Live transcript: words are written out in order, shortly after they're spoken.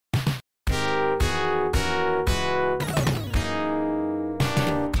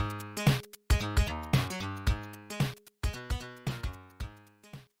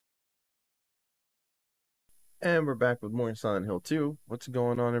And we're back with more Silent Hill 2. What's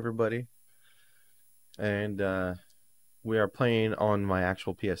going on, everybody? And we are playing on my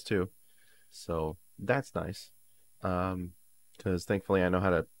actual PS2, so that's nice. Because thankfully I know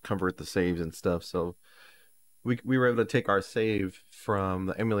how to convert the saves and stuff. So we were able to take our save from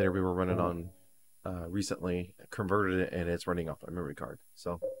the emulator we were running on recently, converted it, and it's running off my memory card.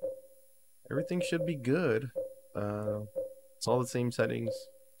 So everything should be good. It's all the same settings,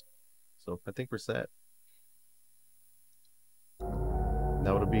 so I think we're set.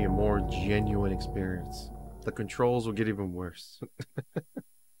 That would be a more genuine experience. The controls will get even worse.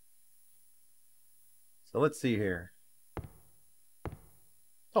 So let's see here.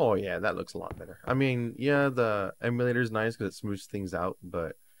 Oh yeah, that looks a lot better. I mean, yeah, the emulator is nice because it smooths things out,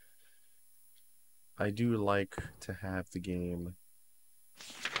 but I do like to have the game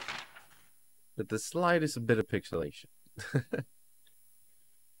with the slightest bit of pixelation.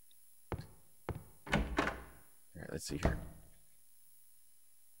 Alright, let's see here.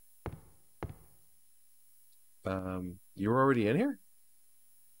 You were already in here?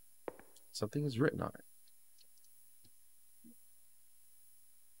 Something is written on it.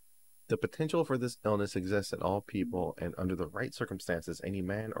 The potential for this illness exists in all people, and under the right circumstances, any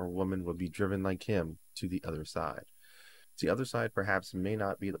man or woman would be driven like him to the other side. The other side perhaps may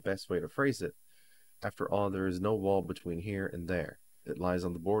not be the best way to phrase it. After all, there is no wall between here and there. It lies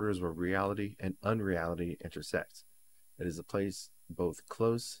on the borders where reality and unreality intersect. It is a place both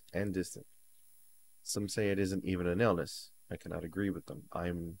close and distant. Some say it isn't even an illness. I cannot agree with them.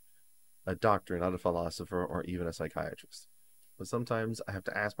 I'm a doctor, not a philosopher or even a psychiatrist. But sometimes I have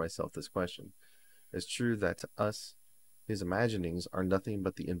to ask myself this question. It's true that to us, his imaginings are nothing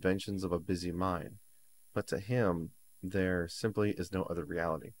but the inventions of a busy mind. But to him, there simply is no other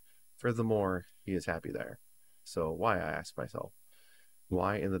reality. Furthermore, he is happy there. So why, I ask myself,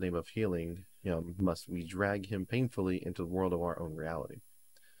 why in the name of healing him must we drag him painfully into the world of our own reality?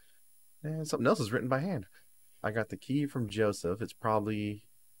 And something else is written by hand. I got the key from Joseph. It's probably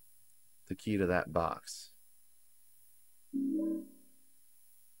the key to that box.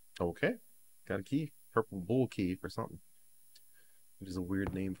 Okay, got a key. Purple bull key for something. Which is a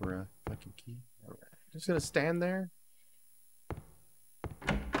weird name for a fucking key. All right. Just gonna stand there.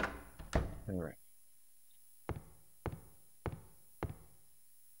 All right.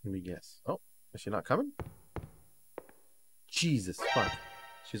 Let me guess. Oh, is she not coming? Jesus fuck.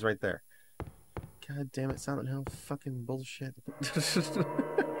 She's right there. God damn it, Silent Hill. Fucking bullshit.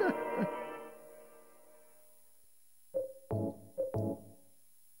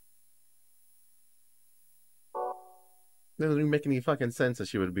 That doesn't even make any fucking sense that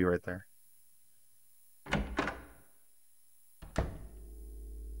she would be right there.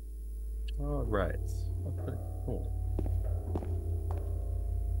 All right. Okay, cool.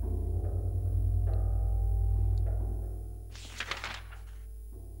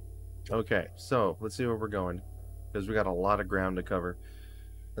 Okay, so let's see where we're going, because we got a lot of ground to cover.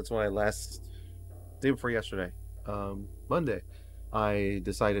 That's why day before yesterday, Monday, I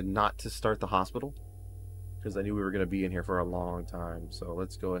decided not to start the hospital because I knew we were going to be in here for a long time. So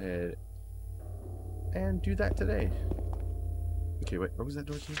let's go ahead and do that today. Okay, wait, what was that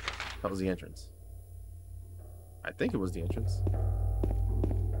door to? That was the entrance. I think it was the entrance.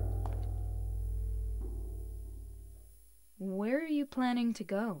 Where are you planning to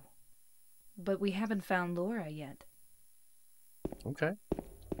go? But we haven't found Laura yet. Okay.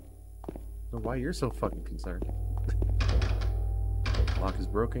 So why you're so fucking concerned? Lock is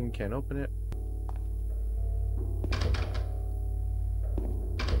broken, can't open it.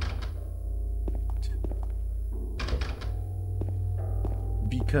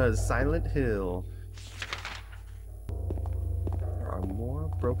 Because Silent Hill, there are more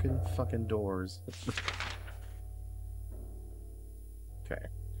broken fucking doors. Okay.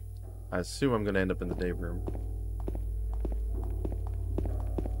 I assume I'm gonna end up in the day room.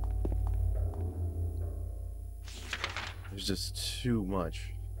 There's just too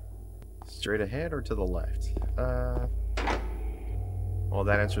much. Straight ahead or to the left? Well,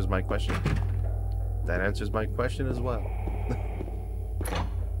 that answers my question. That answers my question as well.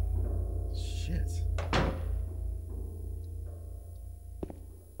 Shit.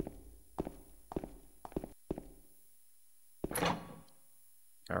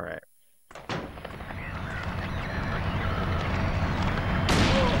 All right.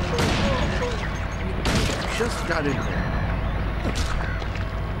 Just got in there.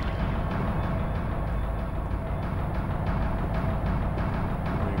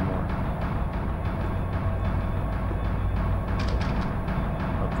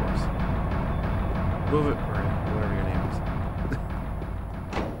 Move it, or whatever your name is.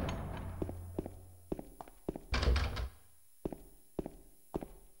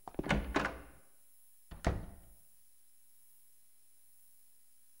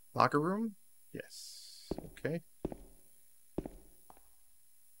 Locker room? Yes. Okay.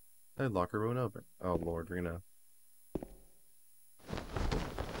 The locker room open. Oh Lord, we're gonna.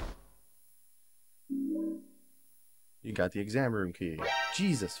 You got the exam room key.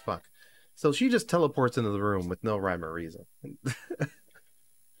 Jesus fuck. So she just teleports into the room with no rhyme or reason.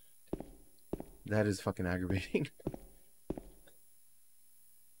 That is fucking aggravating.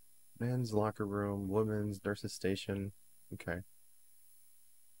 Men's locker room, women's, nurse's station. Okay.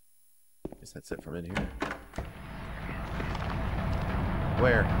 Guess that's it from in here.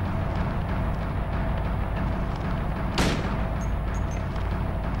 Where?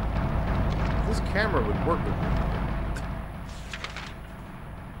 This camera would work with me.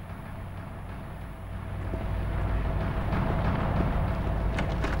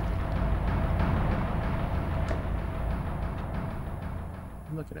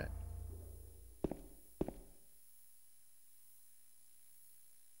 I'm looking at.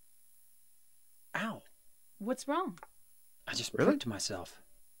 Ow. What's wrong? I just Really? pricked myself.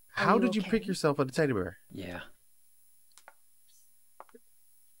 How you did you okay? pick yourself at a teddy bear? Yeah.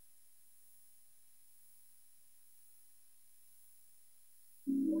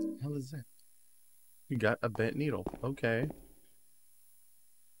 What the hell is that? You got a bent needle. Okay.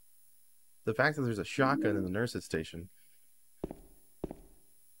 The fact that there's a shotgun in the nurse's station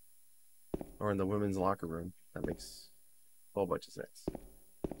or in the women's locker room, that makes a whole bunch of sense.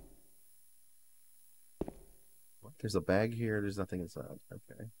 What? There's a bag here. There's nothing inside.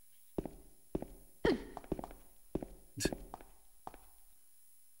 Okay.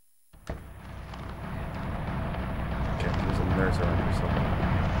 Okay, there's a nurse around here somewhere.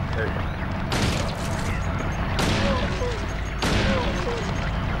 There you go.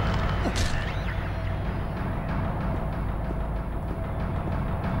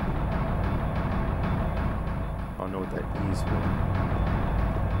 I don't know what that E is for.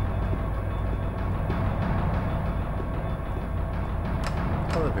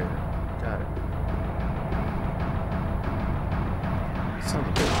 Elevator. Got it. Son of a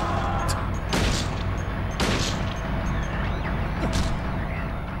bitch.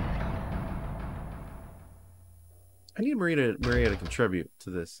 I need Maria to contribute to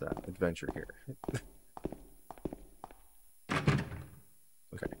this adventure here.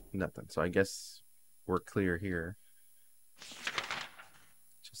 Okay, nothing. So I guess we're clear here.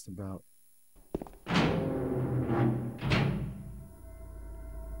 Just about.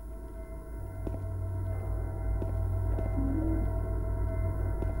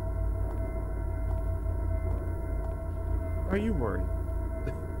 Are you worried?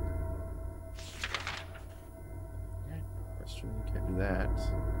 Question, can't do that.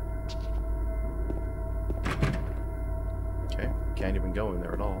 Okay, can't even go in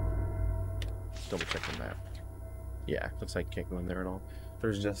there at all. Double check the map. Yeah, looks like can't go in there at all.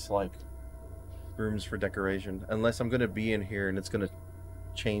 There's just like rooms for decoration. Unless I'm gonna be in here and it's gonna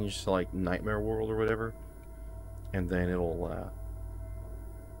change to like Nightmare World or whatever. And then it'll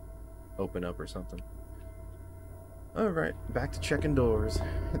open up or something. Alright, back to checking doors.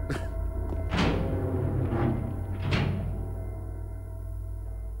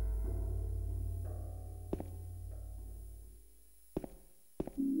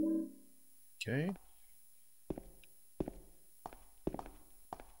 Okay.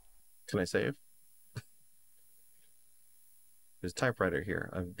 Can I save? There's a typewriter here.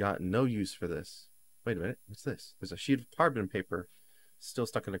 I've got no use for this. Wait a minute. What's this? There's a sheet of carbon paper still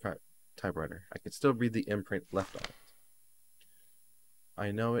stuck in the typewriter. I can still read the imprint left on it.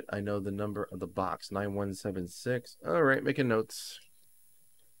 I know it. I know the number of the box. 9176. Alright, making notes.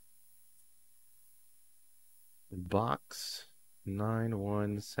 Box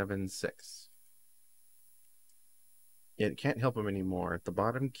 9176. It can't help him anymore. The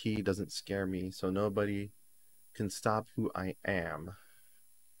bottom key doesn't scare me, so nobody can stop who I am.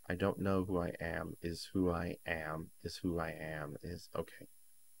 I don't know who I am. Is who I am. Is who I am. Is okay.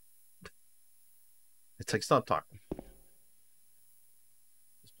 It's like stop talking.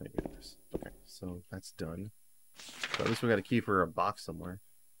 Okay, so that's done. So at least we got a key for a box somewhere.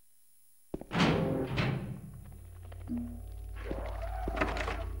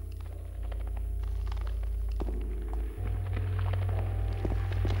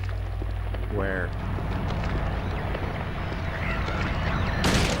 Where?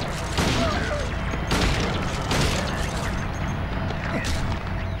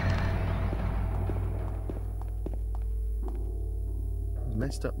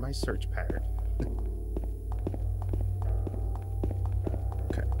 Messed up my search pattern.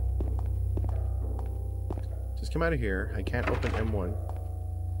 Okay. Just come out of here. I can't open M1.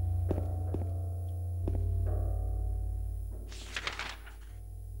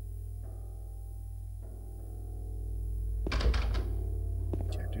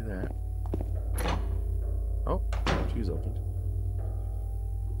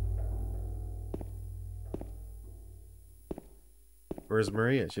 Where's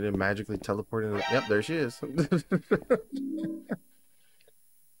Maria? She didn't magically teleport in. Yep, there she is. Okay,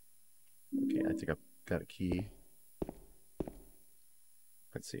 I think I've got a key.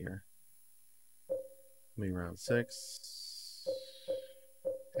 Let's see here. Me round 6.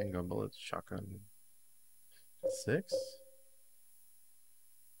 Handgun bullets, shotgun. 6?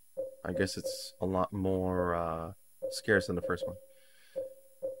 I guess it's a lot more scarce than the first one.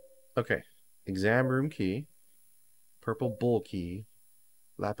 Okay. Exam room key. Purple bull key.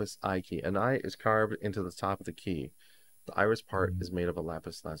 Lapis eye key. An eye is carved into the top of the key. The iris part is made of a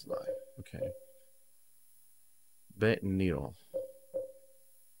lapis lazuli. Okay. Bent needle.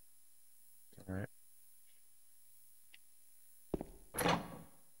 Alright.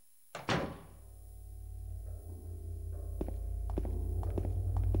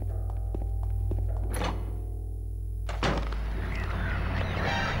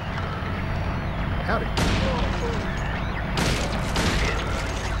 Howdy.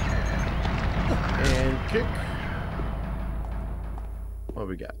 And kick. What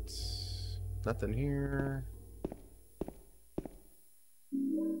we got? Nothing here.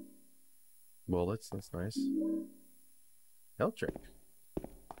 Bullets, that's nice. Health drink.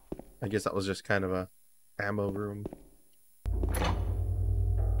 I guess that was just kind of a ammo room.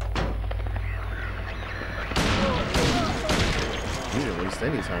 You didn't waste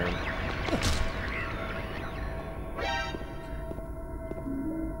any time.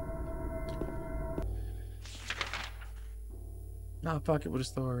 Nah, fuck it, we'll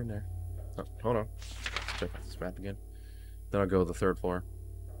just throw her in there. Oh, hold on. Let's check out this map again. Then I'll go to the 3rd floor.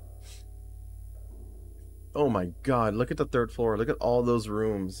 Oh my god, look at the 3rd floor. Look at all those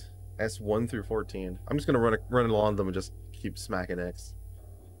rooms. S1 through 14. I'm just gonna run along them and just keep smacking X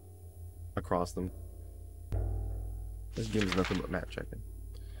across them. This game is nothing but map checking.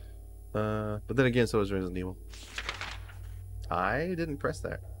 But then again, so is Resident Evil. I didn't press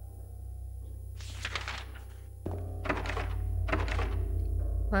that.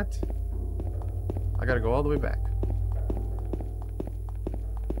 What? I gotta go all the way back.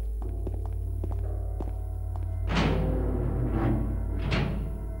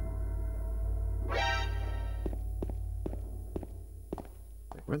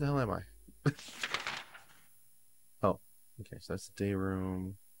 Where the hell am I? Oh, okay, so that's the day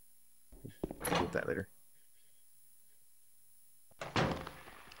room. I'll deal with that later.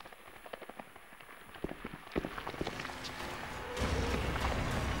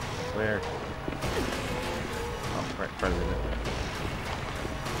 Where? Oh, right in front of me.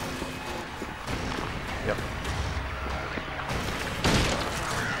 Yep.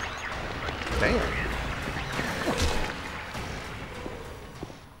 Damn.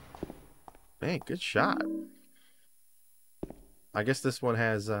 Man, good shot. I guess this one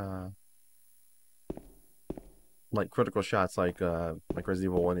has like critical shots like Resident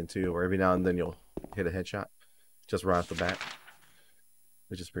Evil 1 and 2, where every now and then you'll hit a headshot just right off the bat,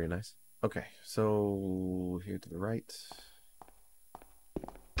 which is pretty nice. Okay, so here to the right.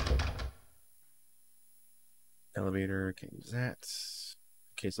 Elevator, can't use that.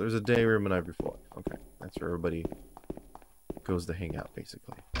 Okay, so there's a day room and night before. Okay, that's where everybody goes to hang out,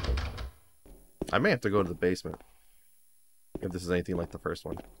 basically. I may have to go to the basement if this is anything like the first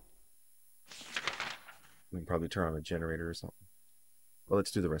one. We can probably turn on a generator or something. Well,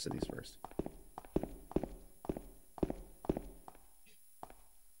 let's do the rest of these first.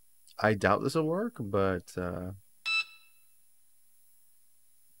 I doubt this will work, but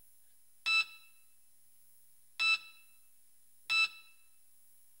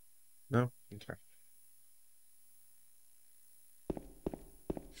no? Okay.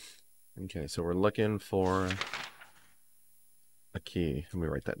 Okay, so we're looking for a key. Let me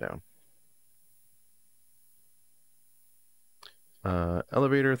write that down.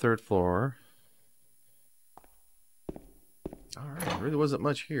 Elevator, 3rd floor. Alright, there really wasn't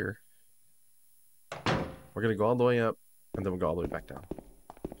much here. We're gonna go all the way up, and then we'll go all the way back down.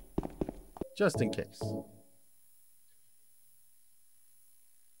 Just in case.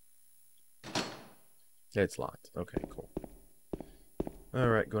 It's locked. Okay, cool.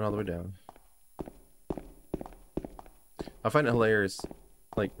 Alright, going all the way down. I find it hilarious.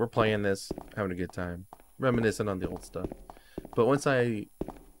 Like, we're playing this, having a good time, reminiscing on the old stuff. But once I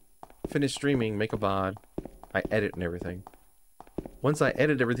finish streaming, make a VOD, I edit and everything. Once I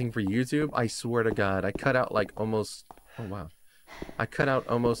edit everything for YouTube, I swear to God, I cut out like almost... Oh, wow. I cut out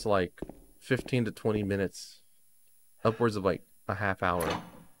almost like 15 to 20 minutes. Upwards of like a half hour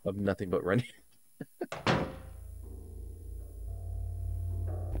of nothing but running.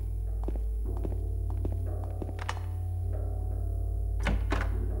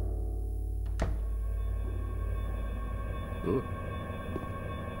 Ooh.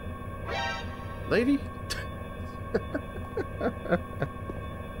 Lady?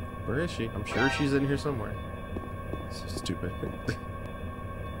 Where is she? I'm sure she's in here somewhere. So stupid.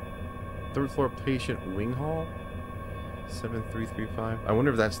 Third floor patient wing hall? 7335. I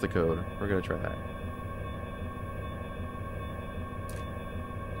wonder if that's the code. We're gonna try that.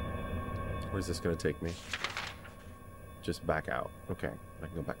 Where's this gonna take me? Just back out. Okay, I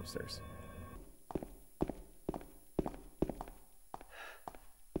can go back upstairs.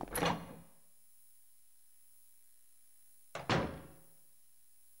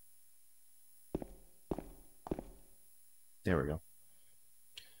 There we go.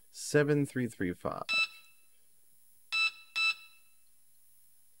 7335.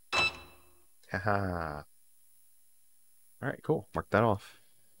 Haha. Alright, cool. Mark that off.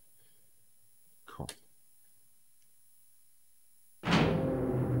 Cool.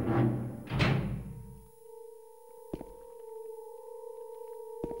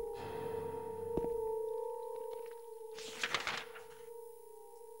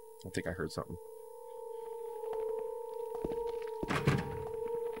 I think I heard something.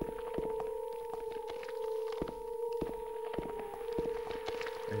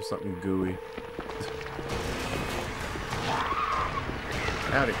 There's something gooey.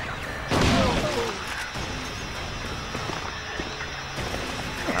 Howdy.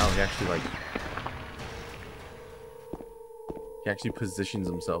 Wow, he actually like... He actually positions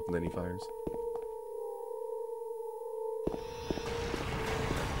himself and then he fires.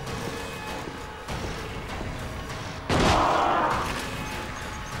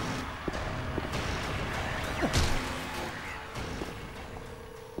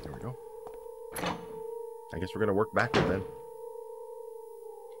 There we go. I guess we're gonna work backward then.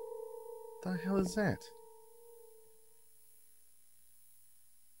 What the hell is that?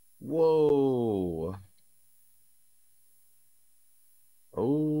 Whoa.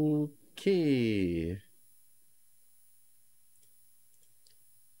 Okay.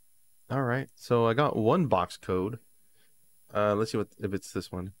 All right. So I got one box code. Let's see if it's this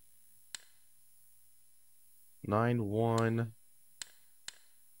one.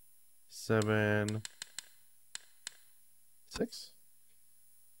 9176.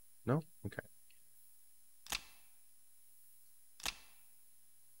 No? Okay.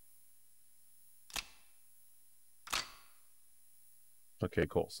 Okay,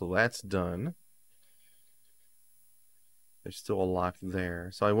 cool. So that's done. There's still a lock there.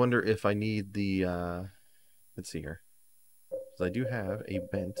 So I wonder if I need the, let's see here. Because I do have a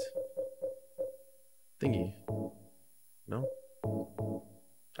bent thingy. No?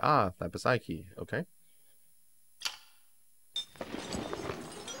 Ah, that beside key. Okay.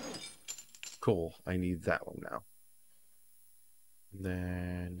 Cool. I need that one now.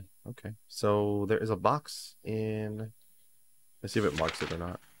 Then, okay. So there is a box in... Let's see if it marks it or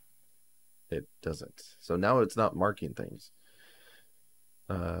not. It doesn't. So now it's not marking things.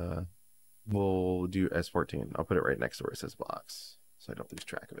 We'll do S14. I'll put it right next to where it says box, so I don't lose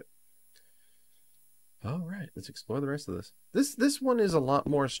track of it. All right, let's explore the rest of this. This one is a lot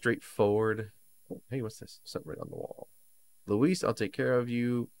more straightforward. Oh, hey, what's this? Something right on the wall. Luis, I'll take care of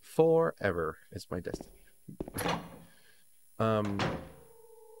you forever. It's my destiny. I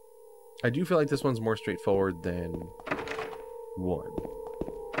do feel like this one's more straightforward than one.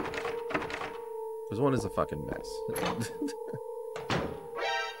 Because one is a fucking mess.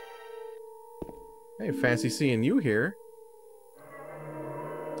 Hey, fancy seeing you here.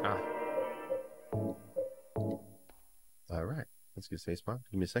 Ah. Alright, let's get a safe spot.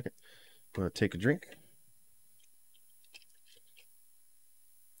 Give me a second. I'm gonna take a drink.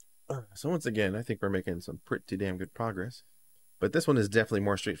 So once again, I think we're making some pretty damn good progress. But this one is definitely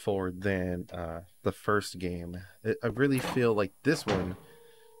more straightforward than the first game. I really feel like this one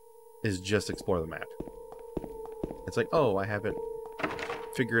is just explore the map. It's like, oh, I haven't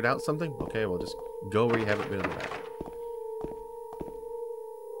figured out something? Okay, well just go where you haven't been on the map.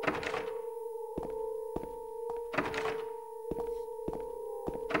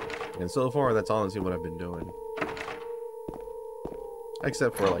 And so far, that's honestly what I've been doing.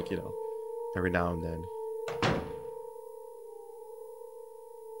 Except for, like, you know, every now and then.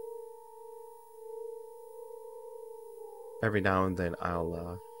 Every now and then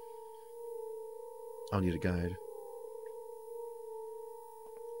I'll need a guide.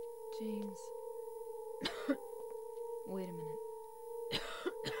 James. Wait a minute.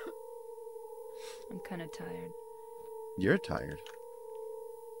 I'm kind of tired. You're tired.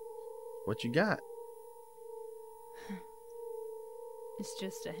 What you got? It's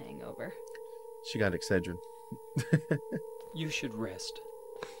just a hangover. She got Excedrin. You should rest.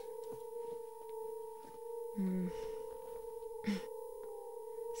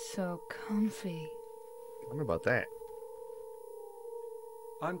 so comfy. I don't know about that.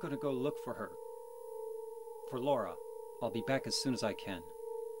 I'm gonna go look for her. For Laura. I'll be back as soon as I can.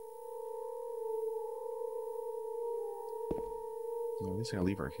 Well, at least I gotta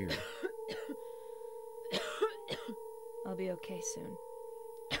leave her here. I'll be okay soon.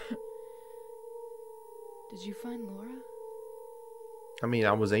 Did you find Laura? I mean,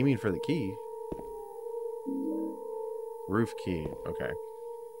 I was aiming for the key. Roof key. Okay.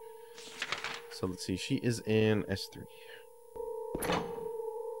 So let's see. She is in S3.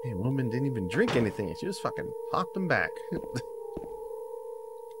 Hey, woman didn't even drink anything. She just fucking hopped them back.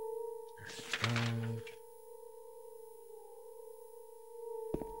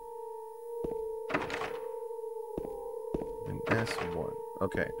 And S1.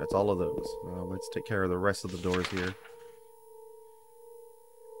 Okay, that's all of those. Let's take care of the rest of the doors here.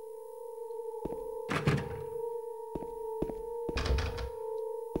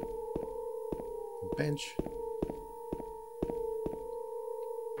 Bench.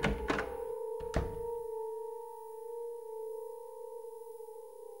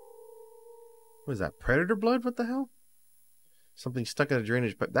 What is that? Predator blood? What the hell? Something stuck at a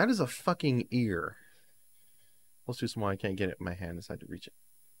drainage pipe. That is a fucking ear. It's too small. I can't get it in my hand. I decided to reach it.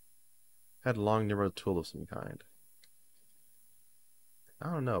 Had a long, narrow tool of some kind.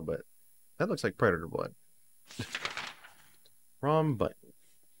 I don't know, but that looks like predator blood. Wrong button.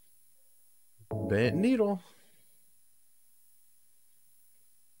 Bent needle.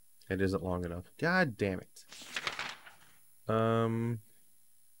 It isn't long enough. God damn it. Can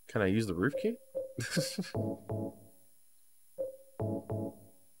I use the roof key?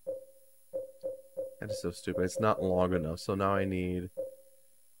 That is so stupid. It's not long enough. So now I need...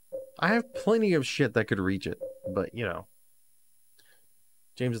 I have plenty of shit that could reach it. But, you know.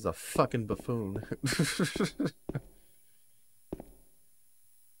 James is a fucking buffoon.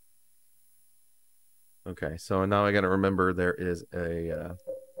 Okay, so now I gotta remember there is a...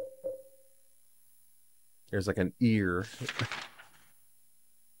 there's like an ear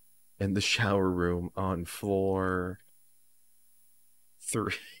in the shower room on floor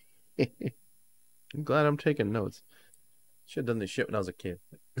 3. I'm glad I'm taking notes. Should have done this shit when I was a kid.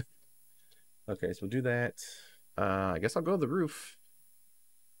 Okay, so we'll do that. I guess I'll go to the roof.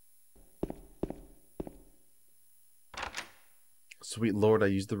 Sweet Lord, I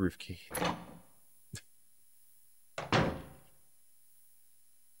used the roof key.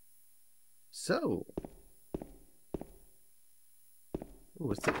 So. Ooh,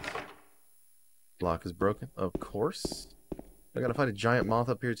 what's this? Block is broken. Of course. I gotta fight a giant moth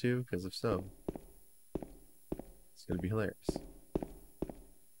up here too, because if so, it's gonna be hilarious.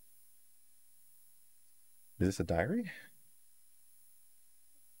 Is this a diary?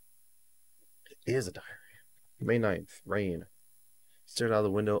 It is a diary. May 9th, rain. Stared out of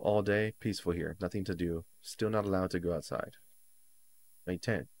the window all day, peaceful here, nothing to do, still not allowed to go outside. May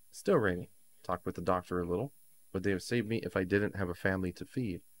 10th, still raining. Talked with the doctor a little, but they have saved me if I didn't have a family to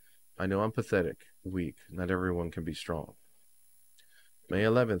feed. I know I'm pathetic, weak, not everyone can be strong. May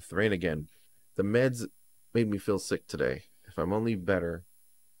 11th, rain again. The meds made me feel sick today. If I'm only better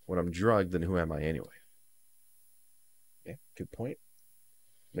when I'm drugged, then who am I anyway? Yeah, good point.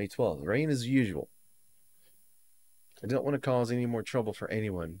 May 12th, rain as usual. I don't want to cause any more trouble for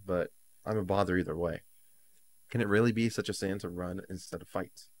anyone, but I'm a bother either way. Can it really be such a sin to run instead of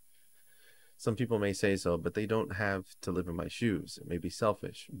fight? Some people may say so, but they don't have to live in my shoes. It may be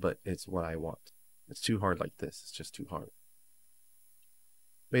selfish, but it's what I want. It's too hard like this. It's just too hard.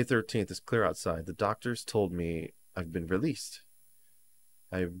 May 13th is clear outside. The doctors told me I've been released.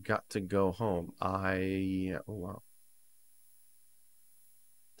 I've got to go home. Oh, wow.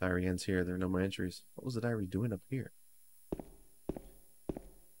 Diary ends here. There are no more entries. What was the diary doing up here?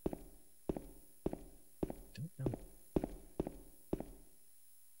 Don't know.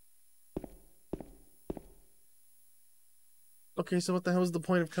 Okay, so what the hell is the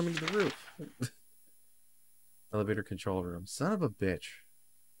point of coming to the roof? Elevator control room. Son of a bitch.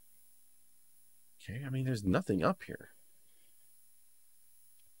 Okay, I mean, there's nothing up here.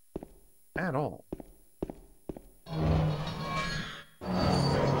 At all.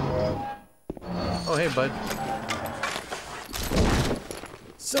 Oh, hey, bud.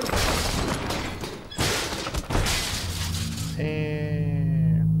 Son of a... And...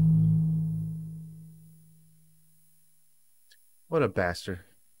 What a bastard.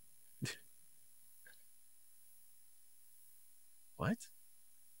 What?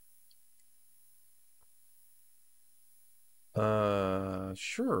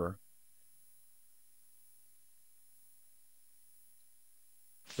 Sure.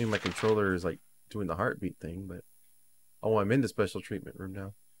 I mean, my controller is like doing the heartbeat thing, but... Oh, I'm in the special treatment room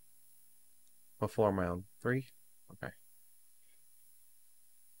now. What floor am I on? 3? Okay.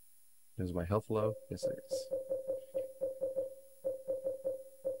 Is my health low? Yes, it is.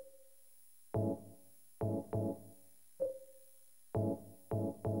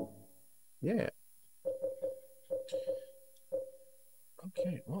 Yeah.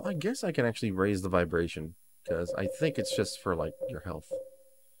 Okay. Well, I guess I can actually raise the vibration because I think it's just for like your health.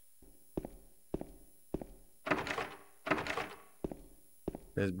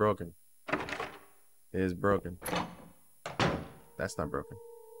 It's broken. It is broken. That's not broken.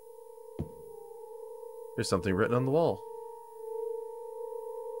 There's something written on the wall.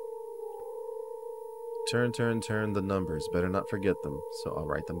 Turn, turn, turn the numbers. Better not forget them. So I'll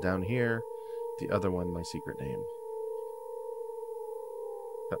write them down here. The other one, my secret name.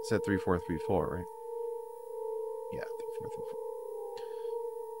 That said 3434, right? Yeah,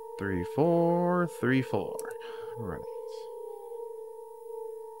 3434. 3434. Right.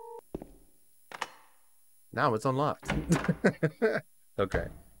 Now it's unlocked. Okay.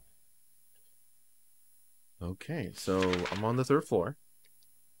 Okay, so I'm on the 3rd floor.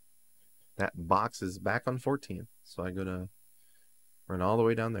 That box is back on 14. So I go to run all the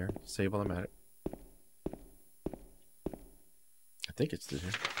way down there. Save while I'm at it. I think it's through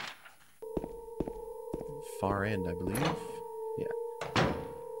here. Far end, I believe. Yeah.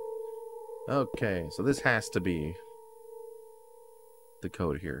 Okay, so this has to be the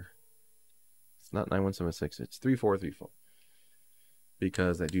code here. It's not 9176, it's 3434.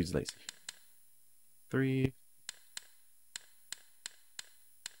 Because that dude's lazy. 3.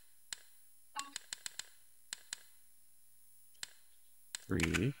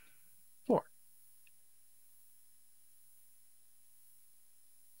 Three, 4.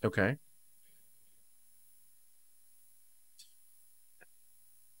 Okay.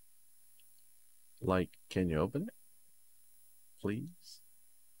 Like, can you open it? Please?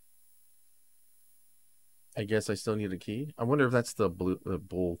 I guess I still need a key. I wonder if that's the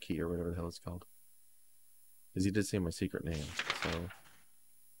bull key or whatever the hell it's called. Because he did say my secret name. So,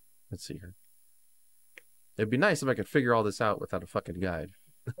 let's see here. It'd be nice if I could figure all this out without a fucking guide.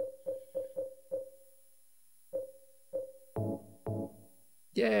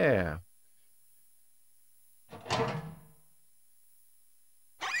 Yeah.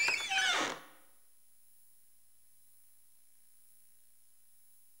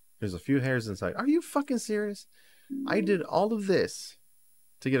 There's a few hairs inside. Are you fucking serious? I did all of this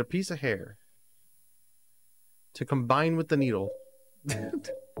to get a piece of hair to combine with the needle.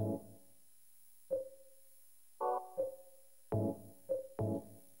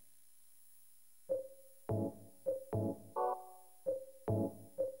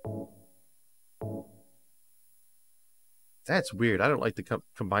 That's weird. I don't like the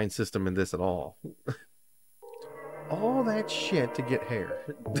combined system in this at all. All that shit to get hair.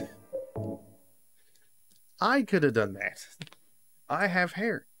 I could have done that. I have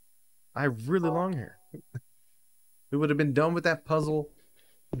hair. I have really long hair. We would have been done with that puzzle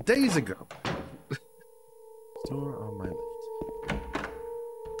days ago. Store on my left.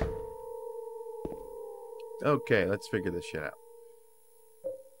 Okay, let's figure this shit out.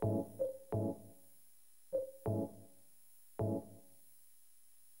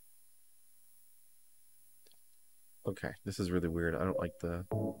 Okay, this is really weird. I don't like the...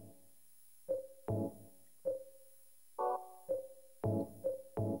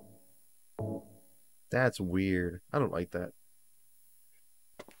 That's weird. I don't like that.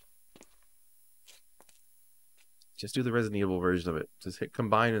 Just do the Resident Evil version of it. Just hit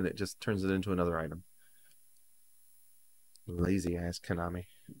combine and it just turns it into another item. Lazy ass Konami.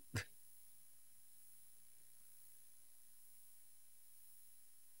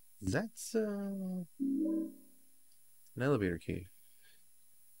 That's an elevator key.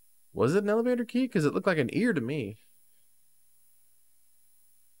 Was it an elevator key? Because it looked like an ear to me.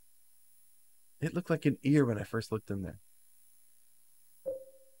 It looked like an ear when I first looked in there.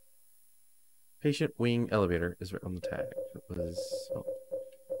 Patient wing elevator is written on the tag. It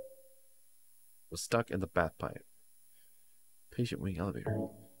was stuck in the bath pipe. Patient wing elevator.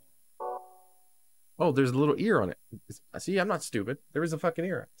 Oh, there's a little ear on it. See, I'm not stupid. There is a fucking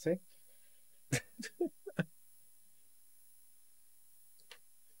ear. See?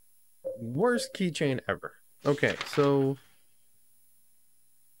 Worst keychain ever. Okay, so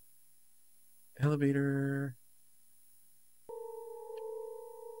elevator.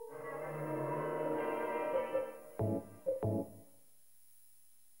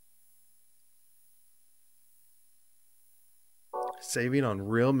 Saving on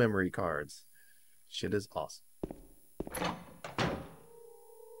real memory cards. Shit is awesome.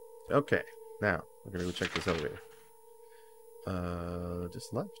 Okay, now we're gonna go check this elevator.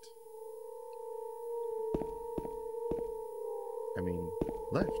 Just left. I mean,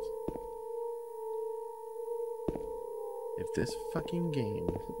 left. If this fucking game...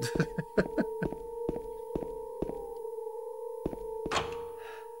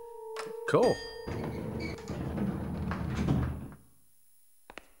 Cool.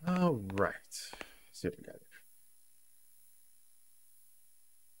 All right. Let's see what we got here.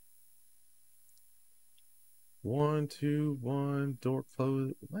 One, two, one, door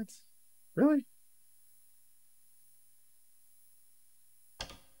closed. What? Really?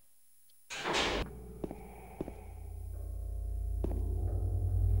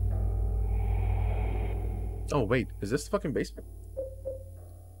 Oh, wait. Is this the fucking basement?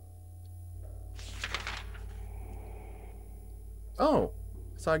 Oh.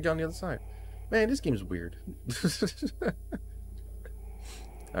 I saw it go on the other side. Man, this game's weird. Alright,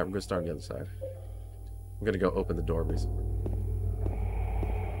 we're gonna start on the other side. I'm gonna go open the door, basically.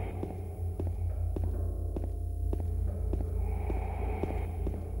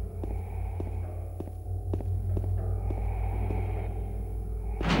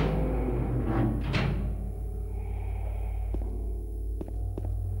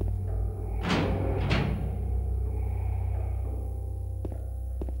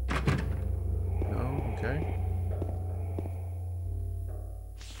 Oh, okay.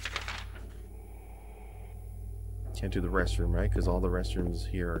 Can't do the restroom, right? Because all the restrooms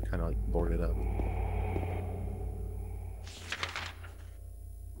here are kind of like boarded up.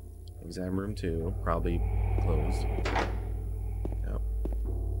 Exam room 2, probably closed. Yep.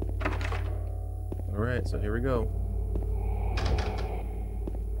 Alright, so here we go.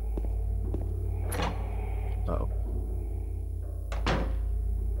 Uh-oh.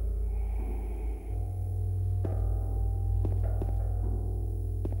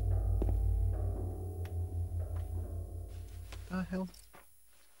 Hell?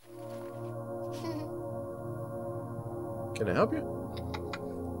 Can I help you?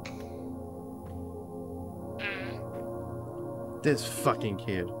 This fucking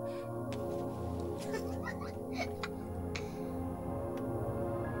kid.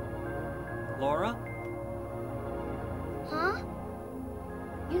 Laura? Huh?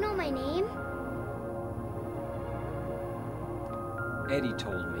 You know my name? Eddie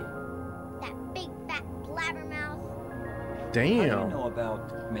told me. That big fat blabbermouth. How do you Damn. know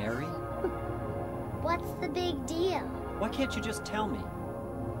about Mary? What's the big deal? Why can't you just tell me?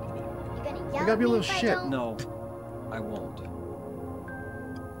 You gonna yell gotta at be a me little if I shit. don't? No, I won't.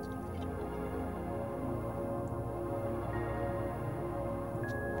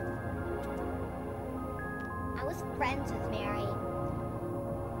 I was friends with Mary.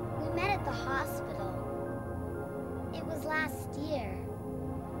 We met at the hospital. It was last year.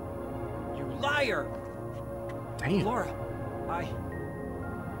 You liar! Damn. Laura,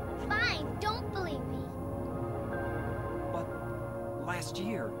 Fine, don't believe me. But last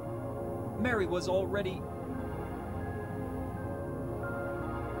year, Mary was already...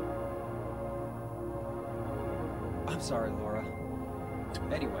 I'm sorry, Laura.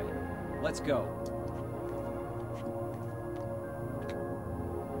 Anyway, let's go.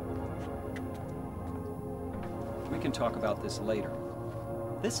 We can talk about this later.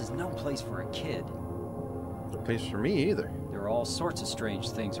 This is no place for a kid. No place for me either. There are all sorts of strange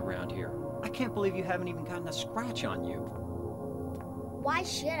things around here. I can't believe you haven't even gotten a scratch on you. Why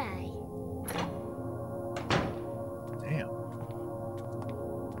should I? Damn.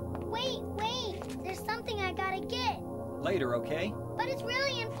 Wait. There's something I gotta get. Later, okay? But it's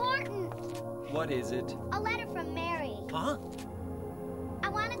really important. What is it? A letter from Mary. Huh? I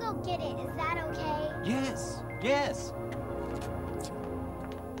wanna go get it. Is that okay? Yes, yes.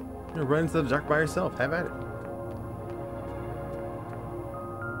 You're running to the dark by yourself. Have at it.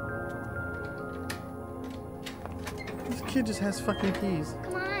 This kid just has fucking keys.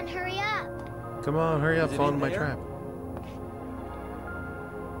 Come on, hurry up. Come on, hurry up, Is it fall in into my there? trap.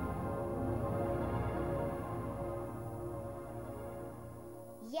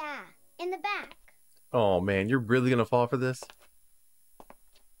 Yeah, in the back. Oh man, you're really gonna fall for this?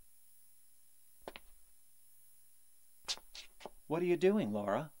 What are you doing,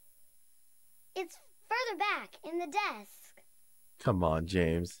 Laura? It's further back in the desk. Come on,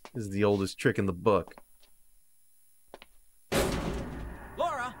 James. This is the oldest trick in the book.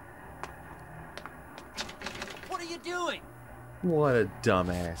 Laura! What are you doing? What a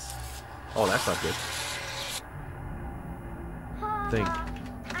dumbass. Oh, that's not good. Ha Think. ha,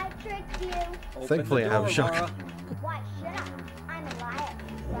 I tricked you. Open Thankfully, the I have a door, shotgun. Laura. Why should I? I'm a liar,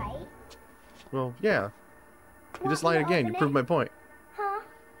 right? Well, yeah. You just Want me lied to again. You open proved it? my point. Huh?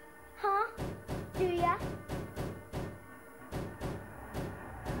 Huh? Do ya?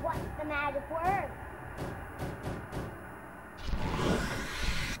 What's the magic word?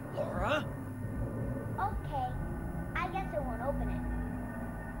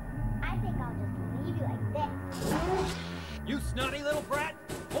 You snotty little brat!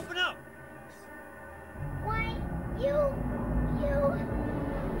 Open up! Why, you...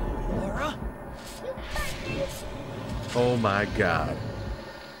 Laura? You fuckers! Oh my god.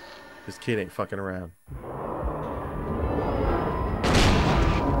 This kid ain't fucking around.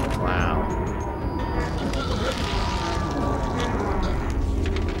 Wow.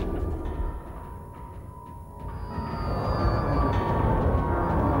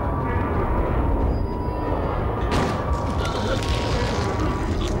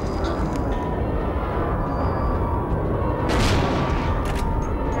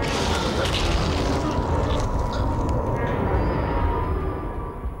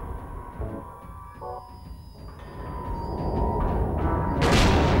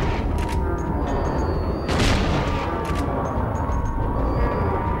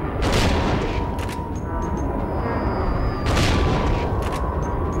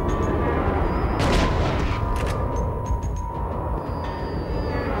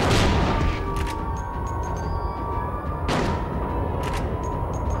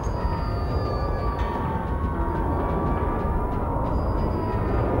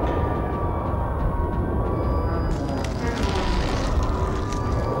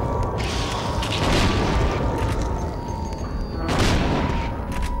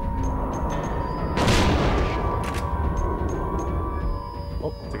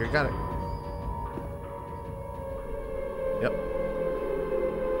 Got it. Yep.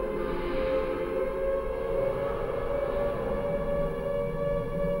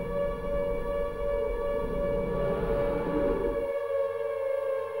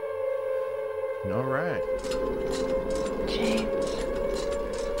 All right. James.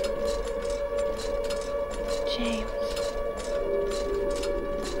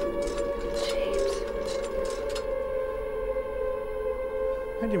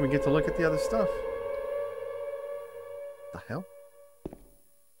 I didn't even get to look at the other stuff. The hell?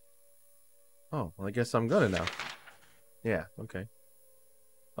 Oh, well, I guess I'm gonna now. Yeah, okay.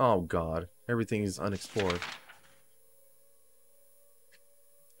 Oh god, everything is unexplored.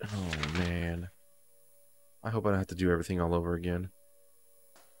 Oh man. I hope I don't have to do everything all over again.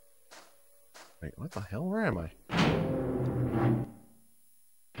 Wait, what the hell? Where am I?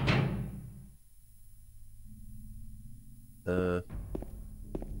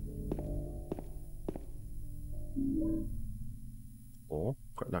 Well,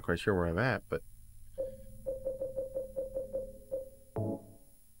 not quite sure where I'm at, but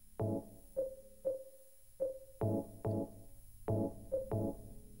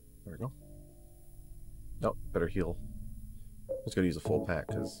there we go. Nope, better heal. I'm just gonna use a full pack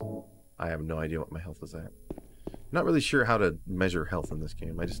because I have no idea what my health is at. Not really sure how to measure health in this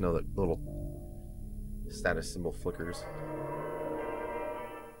game. I just know that little status symbol flickers.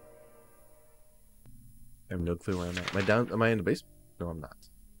 I have no clue where I'm at. Am I in the basement? No, I'm not.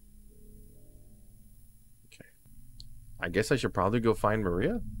 Okay. I guess I should probably go find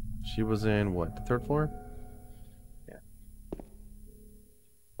Maria. She was in, what, the 3rd floor? Yeah.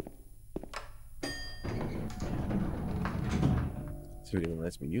 See if it even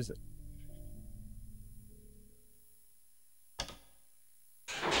lets me use it.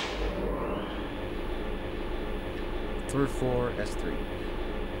 Third floor, S3.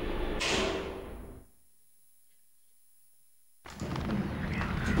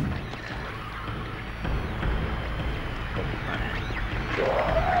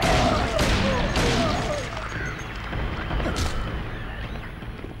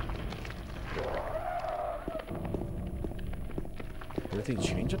 Anything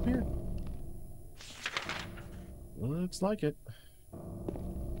change up here? Looks like it.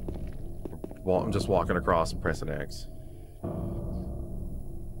 Well, I'm just walking across and pressing X.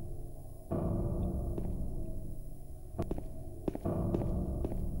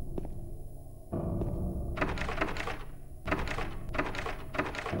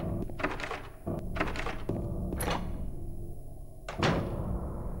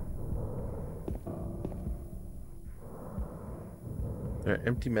 There are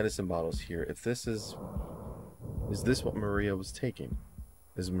empty medicine bottles here. If this is this what Maria was taking?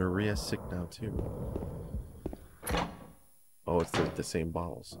 Is Maria sick now too? Oh, it's the same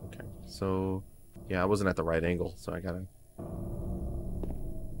bottles. Okay, so yeah, I wasn't at the right angle, so I gotta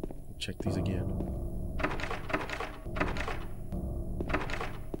check these again.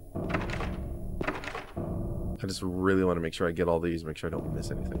 I just really want to make sure I get all these, make sure I don't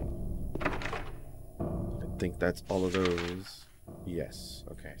miss anything. I think that's all of those. Yes.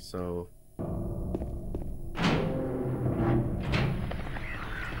 Okay, so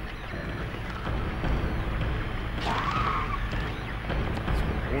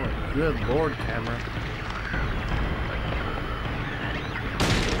good lord, camera.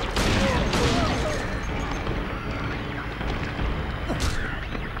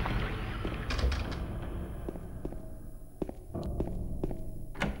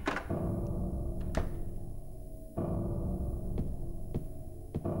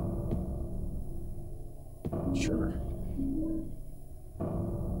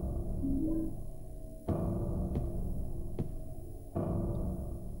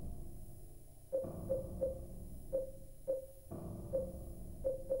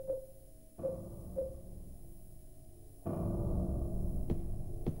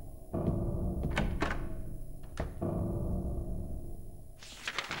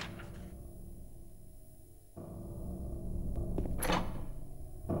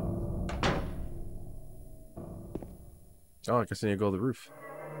 Oh, I guess I need to go to the roof.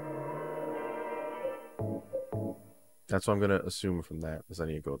 That's what I'm gonna assume from that, is I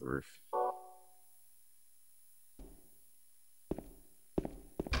need to go to the roof.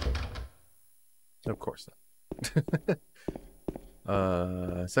 Of course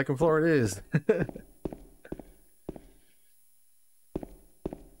not. Second floor it is.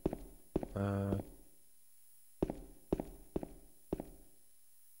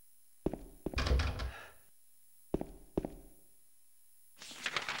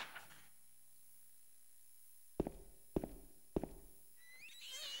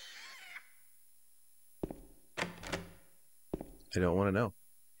 I don't want to know.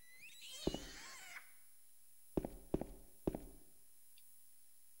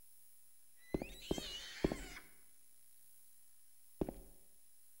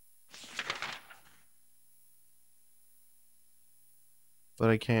 But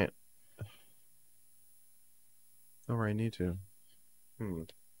I can't go where I need to. I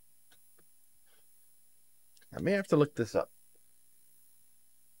may have to look this up.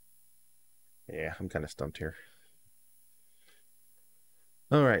 Yeah, I'm kind of stumped here.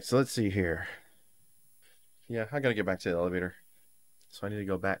 Alright, so let's see here. Yeah, I gotta get back to the elevator. So I need to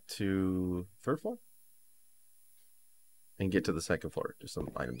go back to third floor? And get to the second floor. There's some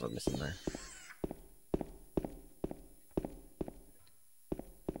items I'm missing there.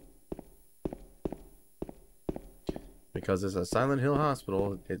 Because it's a Silent Hill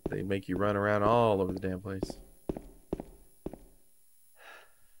hospital, they make you run around all over the damn place.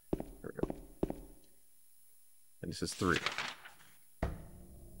 There we go. And this is 3.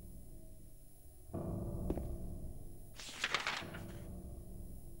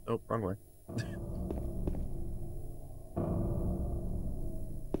 Oh, wrong way.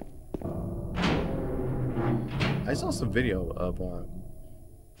 I saw some video of, I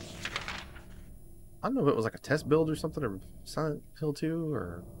don't know if it was like a test build or something, or Silent Hill 2,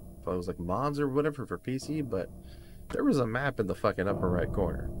 or if it was like mods or whatever for PC, but there was a map in the fucking upper right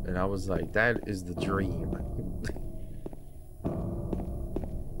corner, and I was like, that is the dream.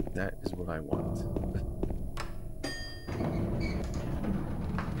 That is what I want.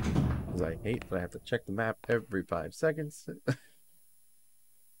 Because I hate that I have to check the map every 5 seconds.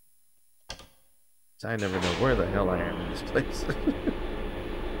 I never know where the hell I am in this place.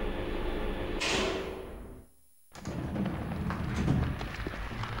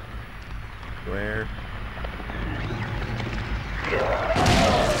 Where?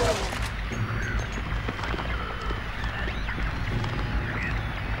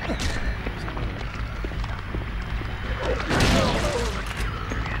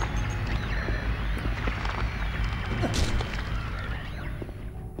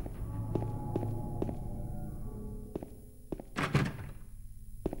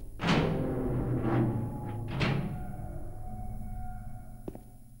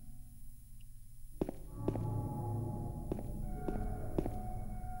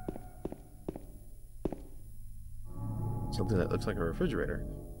 Something that looks like a refrigerator.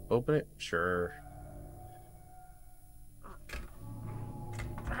 Open it? Sure.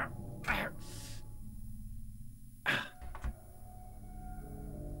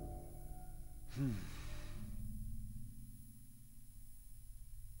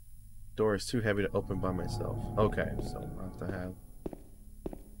 Door is too heavy to open by myself. Okay, so I have to have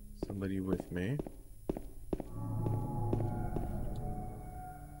somebody with me.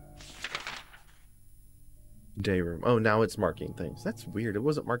 Day room. Oh, now it's marking things. That's weird. It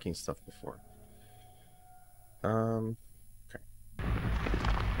wasn't marking stuff before. Okay.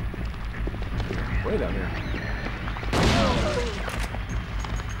 Way down here.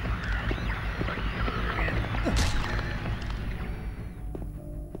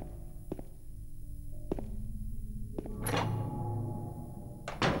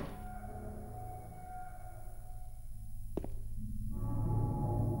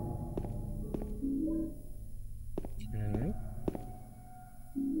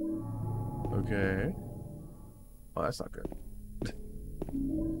 Okay. Oh, that's not good.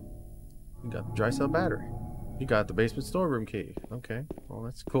 You got the dry cell battery. You got the basement storeroom key. Okay. Well,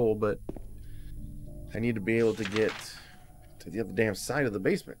 that's cool, but I need to be able to get to the other damn side of the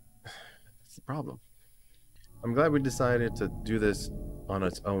basement. That's the problem. I'm glad we decided to do this on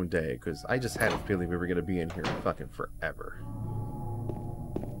its own day, because I just had a feeling we were going to be in here fucking forever.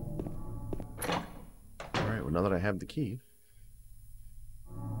 Alright, well, now that I have the key.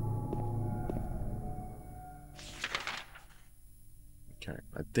 Okay,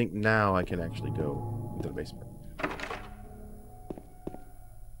 I think now I can actually go into the basement.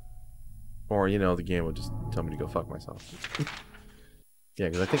 Or, you know, the game will just tell me to go fuck myself. Yeah,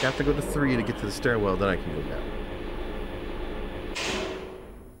 because I think I have to go to 3 to get to the stairwell, then I can go down.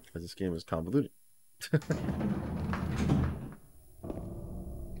 because this game is convoluted.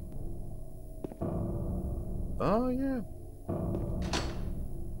 Oh, yeah.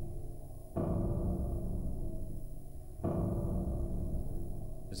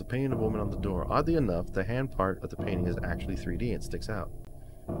 There's a painted woman on the door. Oddly enough, the hand part of the painting is actually 3D and sticks out.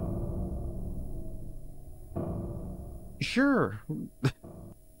 Sure.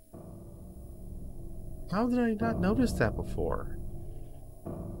 How did I not notice that before?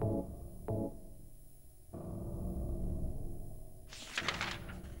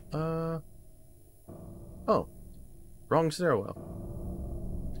 Oh. Wrong stairwell.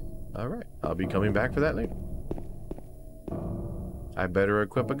 Alright, I'll be coming back for that later. I better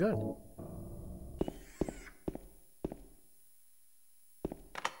equip a gun.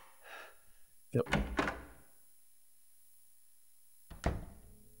 Yep.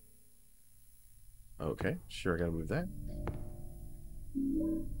 Okay, sure, I gotta move that.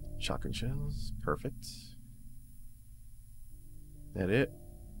 Shotgun shells, perfect. That it?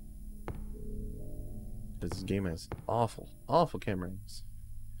 This game has awful, awful camera angles.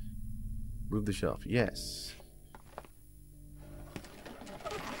 Move the shelf, yes.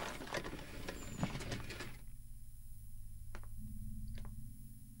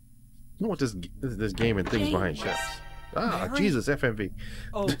 You know what this game and things behind shelves. Ah, Mary? Jesus, FMV.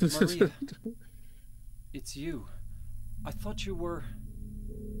 Oh, Maria. It's you. I thought you were...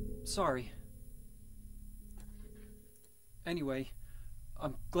 Sorry. Anyway,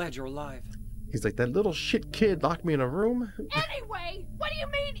 I'm glad you're alive. He's like, that little shit kid locked me in a room. Anyway? What do you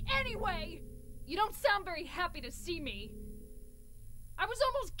mean, anyway? You don't sound very happy to see me. I was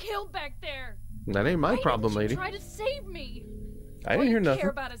almost killed back there. That ain't my problem, lady. Try to save me. I didn't hear All you nothing. care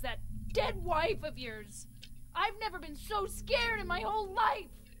about is that dead wife of yours. I've never been so scared in my whole life.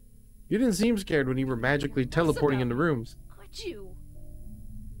 You didn't seem scared when you were magically teleporting into rooms. Could you?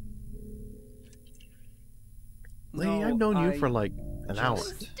 Lady, No, I've known you for like an hour.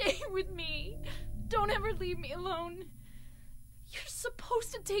 Stay with me. Don't ever leave me alone. You're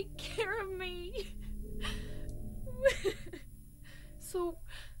supposed to take care of me. So,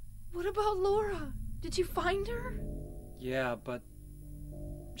 what about Laura? Did you find her? Yeah, but...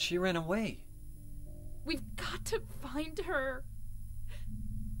 she ran away. We've got to find her.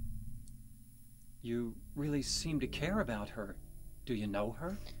 You really seem to care about her. Do you know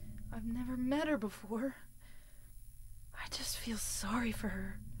her? I've never met her before. I just feel sorry for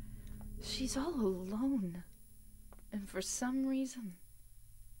her. She's all alone. And for some reason,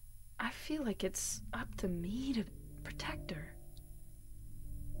 I feel like it's up to me to protect her.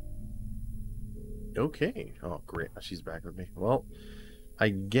 Okay. Oh, great. She's back with me. Well, I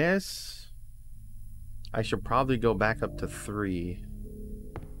guess I should probably go back up to 3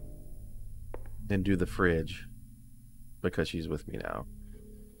 and do the fridge because she's with me now.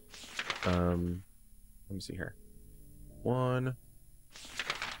 Let me see here. 1,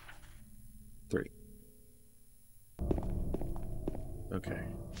 3. Okay.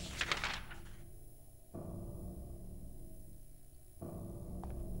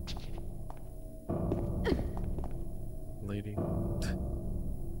 Lady.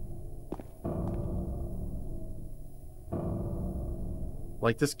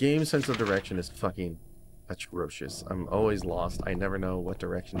 Like, this game's sense of direction is fucking atrocious. I'm always lost. I never know what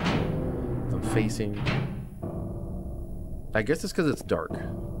direction I'm facing. I guess it's because it's dark.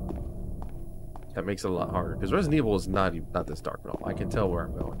 That makes it a lot harder. Because Resident Evil is not this dark at all. I can tell where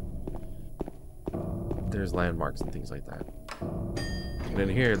I'm going. There's landmarks and things like that. And in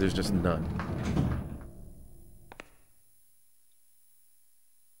here, there's just none.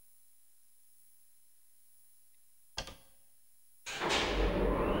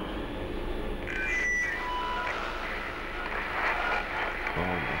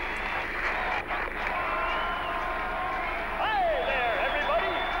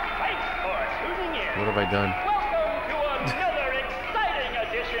 What have I done? Welcome to another exciting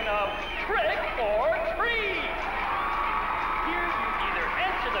edition of Trick or Treat! Here you either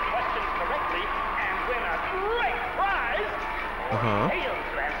answer the questions correctly and win a great prize, or fail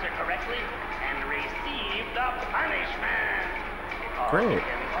to answer correctly and receive the punishment. Great.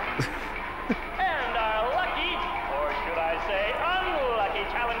 And our lucky, or should I say unlucky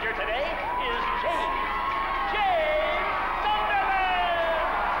challenger today is James. James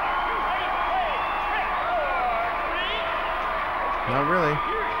Sunderland! Are you ready to play Trick or Treat? Not really.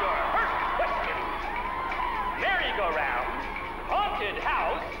 Here's your first question. Merry-go-round, haunted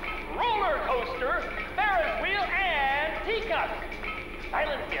house, roller coaster, Ferris wheel, and teacup.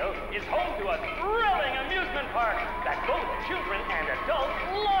 Silent Hill is home to a thrilling amusement park that both children and adults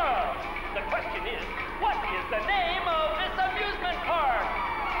love. The question is, what is the name of this amusement park?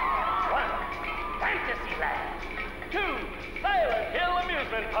 Disneyland. 2. Silent Hill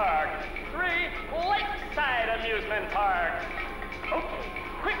Amusement Park. 3. Lakeside Amusement Park. Okay,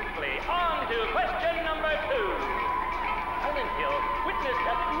 quickly on to question number 2. Silent Hill witnessed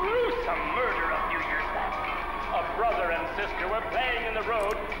a gruesome murder a few years back. A brother and sister were playing in the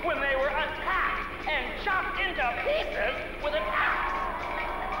road when they were attacked and chopped into pieces with an axe.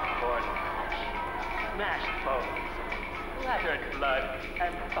 Torn flesh, smashed bones, splattered blood,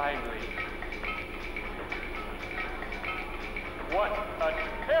 and finally... What a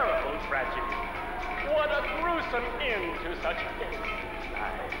terrible tragedy. What a gruesome end to such innocent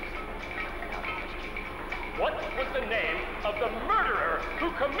lives. What was the name of the murderer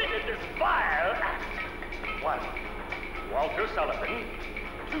who committed this vile act? 1. Walter Sullivan.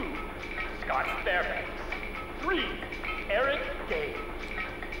 2. Scott Fairbanks. 3. Eric Gage.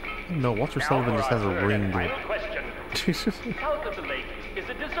 No, Walter Sullivan just has a ring. Final question. South of the lake is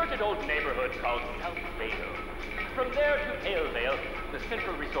a deserted old neighborhood called South Vale. From there to Palevale, the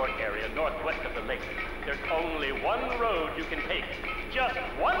central resort area northwest of the lake, there's only one road you can take. Just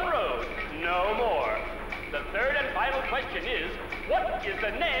one road, no more. The third and final question is, what is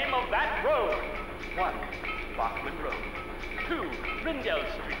the name of that road? 1. Bachman Road. 2. Rindell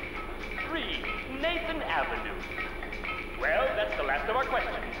Street. 3. Nathan Avenue. Well, that's the last of our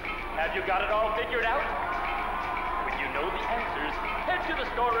questions. Have you got it all figured out? When you know the answers, head to the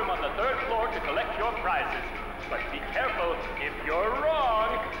storeroom on the 3rd floor to collect your prizes. But be careful if you're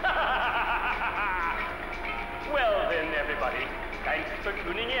wrong. Well then, everybody, thanks for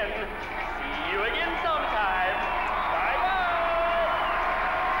tuning in. See you again sometime. Bye-bye.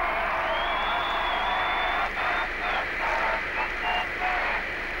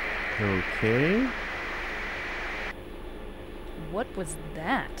 Okay. What was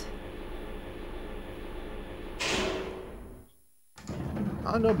that?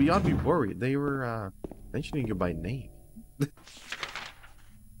 Oh no, but you ought to be worried. They were mentioning you by name.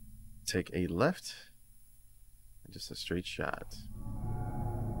 Take a left. And just a straight shot.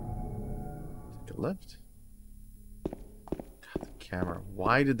 Take a left. God, the camera.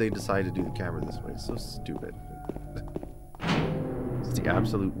 Why did they decide to do the camera this way? It's so stupid. It's the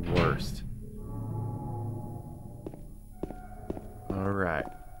absolute worst. Alright.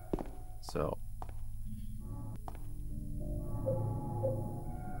 So.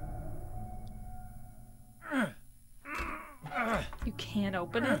 You can't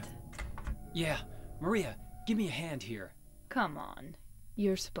open it? Yeah, Maria, give me a hand here. Come on.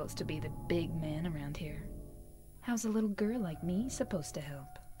 You're supposed to be the big man around here. How's a little girl like me supposed to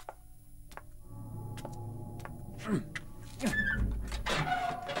help?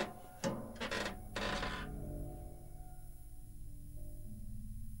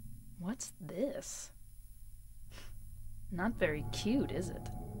 What's this? Not very cute, is it?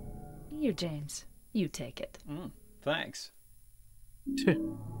 Here, James. You take it. Thanks.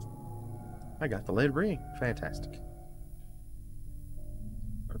 I got the lead ring. Fantastic.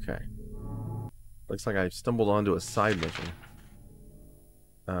 Okay. Looks like I stumbled onto a side mission.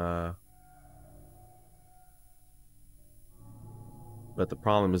 But the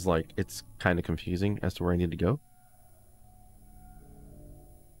problem is, like, it's kind of confusing as to where I need to go.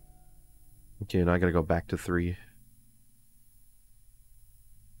 Okay, now I gotta go back to 3.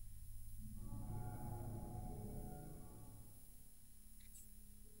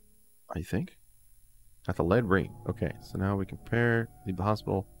 I think. Got the lead ring. Okay, so now we compare. Leave the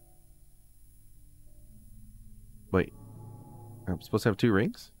hospital. Wait. I'm supposed to have 2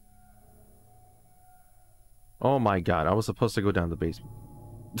 rings? Oh my god, I was supposed to go down the basement.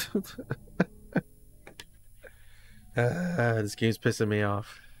 This game's pissing me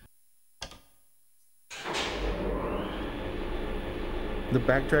off. The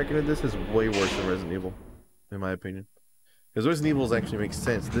backtracking of this is way worse than Resident Evil, in my opinion. Because Resident Evil actually makes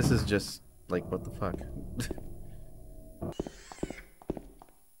sense. This is just, like, what the fuck?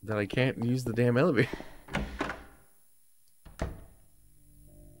 That I can't use the damn elevator.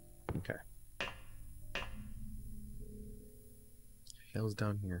 Okay. Hell's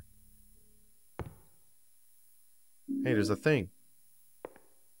down here. Hey, there's a thing.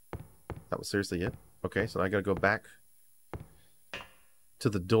 That was seriously it? Okay, so I gotta go back to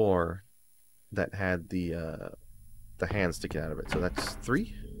the door that had the hand sticking out of it. So that's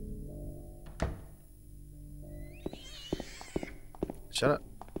 3. Shut up.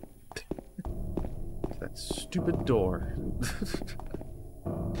 That stupid door.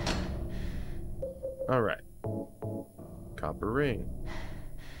 Alright. Copper ring.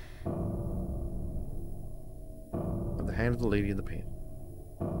 Of the hand of the lady in the pan.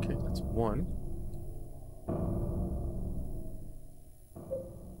 Okay, that's 1.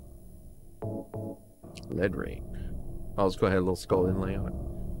 Lead rain. I'll just go ahead, a little skull inlay on it.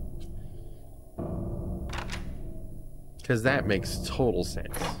 Because that makes total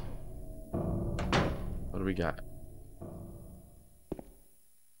sense. What do we got?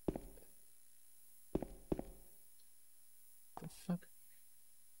 The fuck?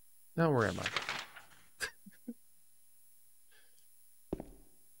 Now where am I?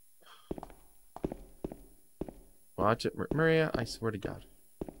 Watch it, Maria. I swear to God.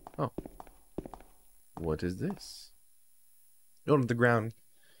 Oh. What is this? On the ground.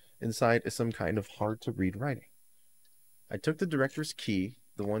 Inside is some kind of hard-to-read writing. I took the director's key,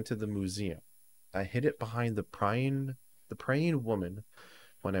 the one to the museum. I hid it behind the praying woman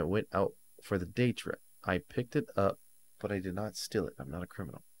when I went out for the day trip. I picked it up, but I did not steal it. I'm not a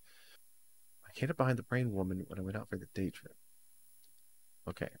criminal. I hid it behind the praying woman when I went out for the day trip.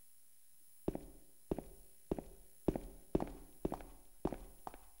 Okay.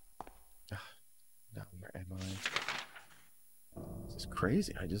 Now where am I? This is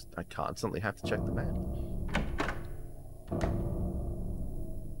crazy. I constantly have to check the map.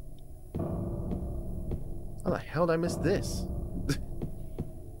 How the hell did I miss this?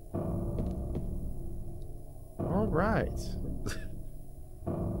 All right.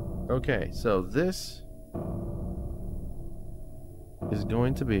 Okay, so this is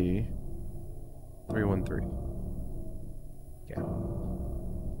going to be 313. Yeah.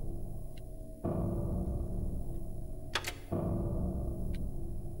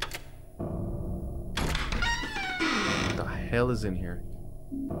 What the hell is in here?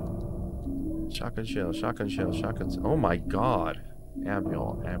 Shotgun shell, shotgun shell, shotgun. Oh my god.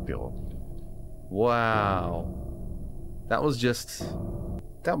 Ambule. Wow. That was just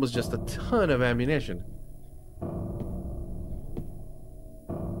a ton of ammunition.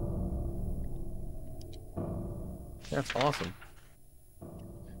 That's awesome.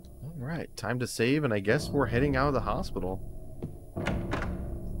 Alright, time to save, and I guess we're heading out of the hospital.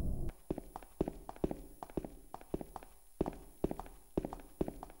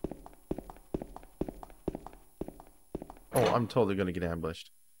 Oh, I'm totally gonna get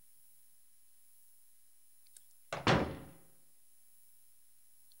ambushed.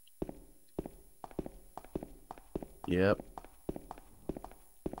 Yep.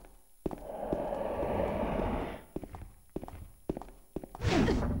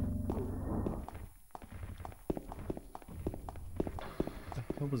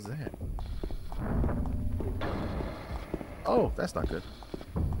 What was that? Oh, that's not good.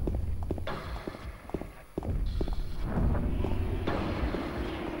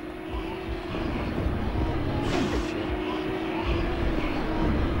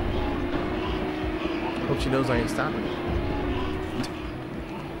 Hope she knows I ain't stopping.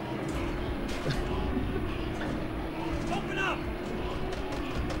 Open up!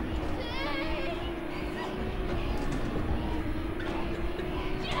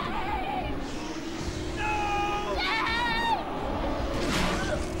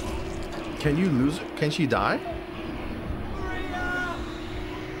 Can you lose it? Can she die?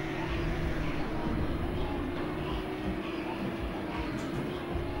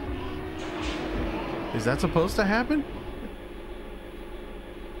 Is that supposed to happen?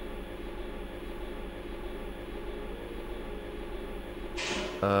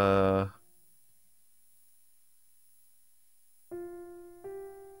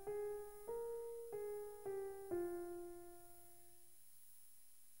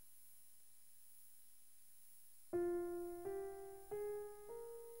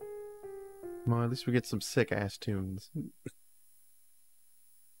 Well, at least we get some sick ass tunes.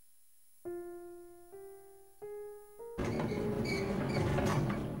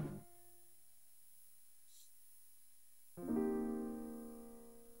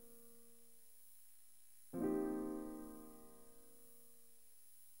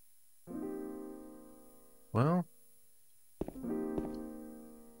 Well,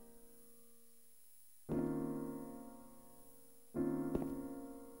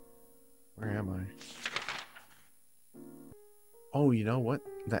 where am I? Oh, you know what?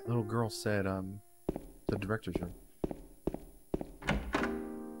 That little girl said, the director's room.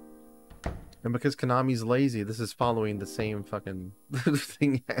 And because Konami's lazy, this is following the same fucking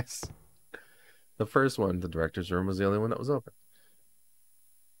thing as the first one. The director's room was the only one that was open.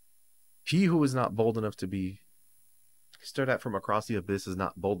 He who is not bold enough to be stared at from across the abyss is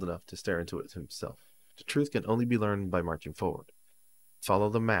not bold enough to stare into it himself. The truth can only be learned by marching forward. Follow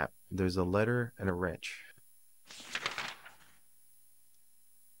the map. There's a letter and a wrench.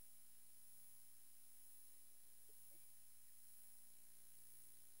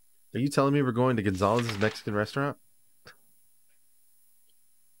 Are you telling me we're going to Gonzalez's Mexican restaurant?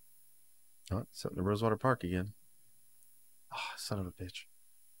 Oh, sitting in Rosewater Park again. Oh, son of a bitch.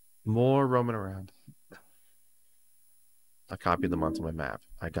 More roaming around. I copied them onto my map.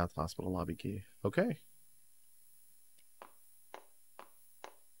 I got the hospital lobby key. Okay.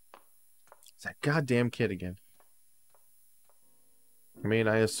 It's that goddamn kid again. I mean,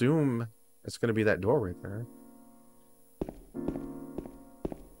 I assume it's going to be that door right there.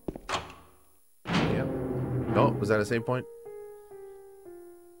 Yep. Oh, was that a save point?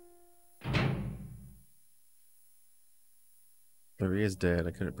 Maria's dead.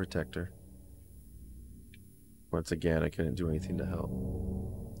 I couldn't protect her. Once again, I couldn't do anything to help.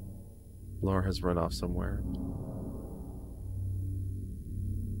 Laura has run off somewhere.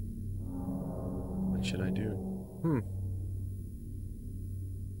 What should I do?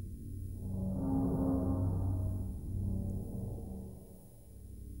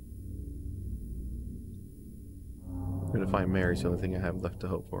 I'm gonna find Mary's the only thing I have left to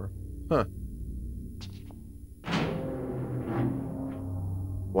hope for. Huh.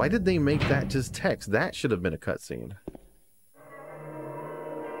 Why did they make that just text? That should have been a cutscene.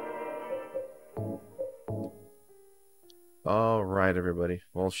 All right, everybody.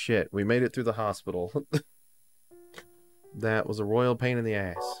 Well, shit. We made it through the hospital. That was a royal pain in the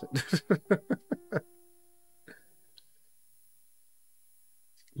ass.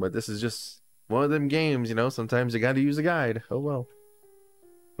 But this is just one of them games, you know. Sometimes you got to use a guide. Oh, well.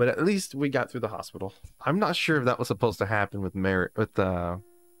 But at least we got through the hospital. I'm not sure if that was supposed to happen with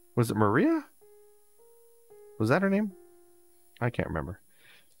was it Maria? Was that her name? I can't remember.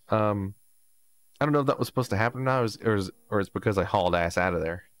 I don't know if that was supposed to happen now, or it's because I hauled ass out of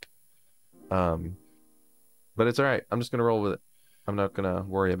there. But it's alright. I'm just gonna roll with it. I'm not gonna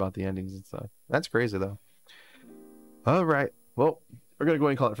worry about the endings and stuff. That's crazy though. Alright. Well, we're gonna go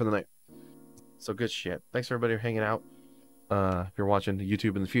ahead and call it for the night. So good shit. Thanks for everybody for hanging out. If you're watching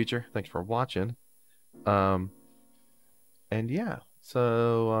YouTube in the future, thanks for watching. And yeah.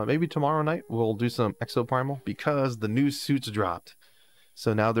 So maybe tomorrow night we'll do some Exo Primal because the new suits dropped.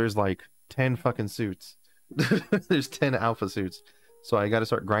 So now there's like 10 fucking suits. There's 10 alpha suits. So I got to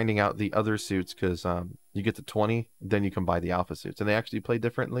start grinding out the other suits because you get to 20, then you can buy the alpha suits. And they actually play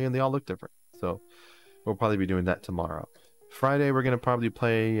differently and they all look different. So we'll probably be doing that tomorrow. Friday we're going to probably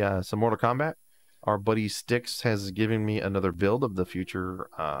play some Mortal Kombat. Our buddy Styx has given me another build of the future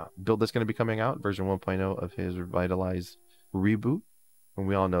build that's going to be coming out. Version 1.0 of his revitalized reboot. And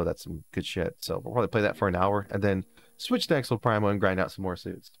we all know that's some good shit. So we'll probably play that for an hour and then switch to Exo Primal and grind out some more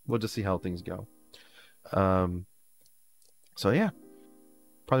suits. We'll just see how things go. So yeah.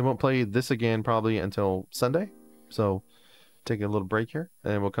 Probably won't play this again probably until Sunday. So taking a little break here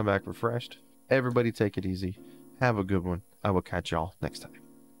and then we'll come back refreshed. Everybody take it easy. Have a good one. I will catch y'all next time.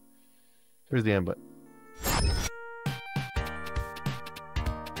 Here's the end button.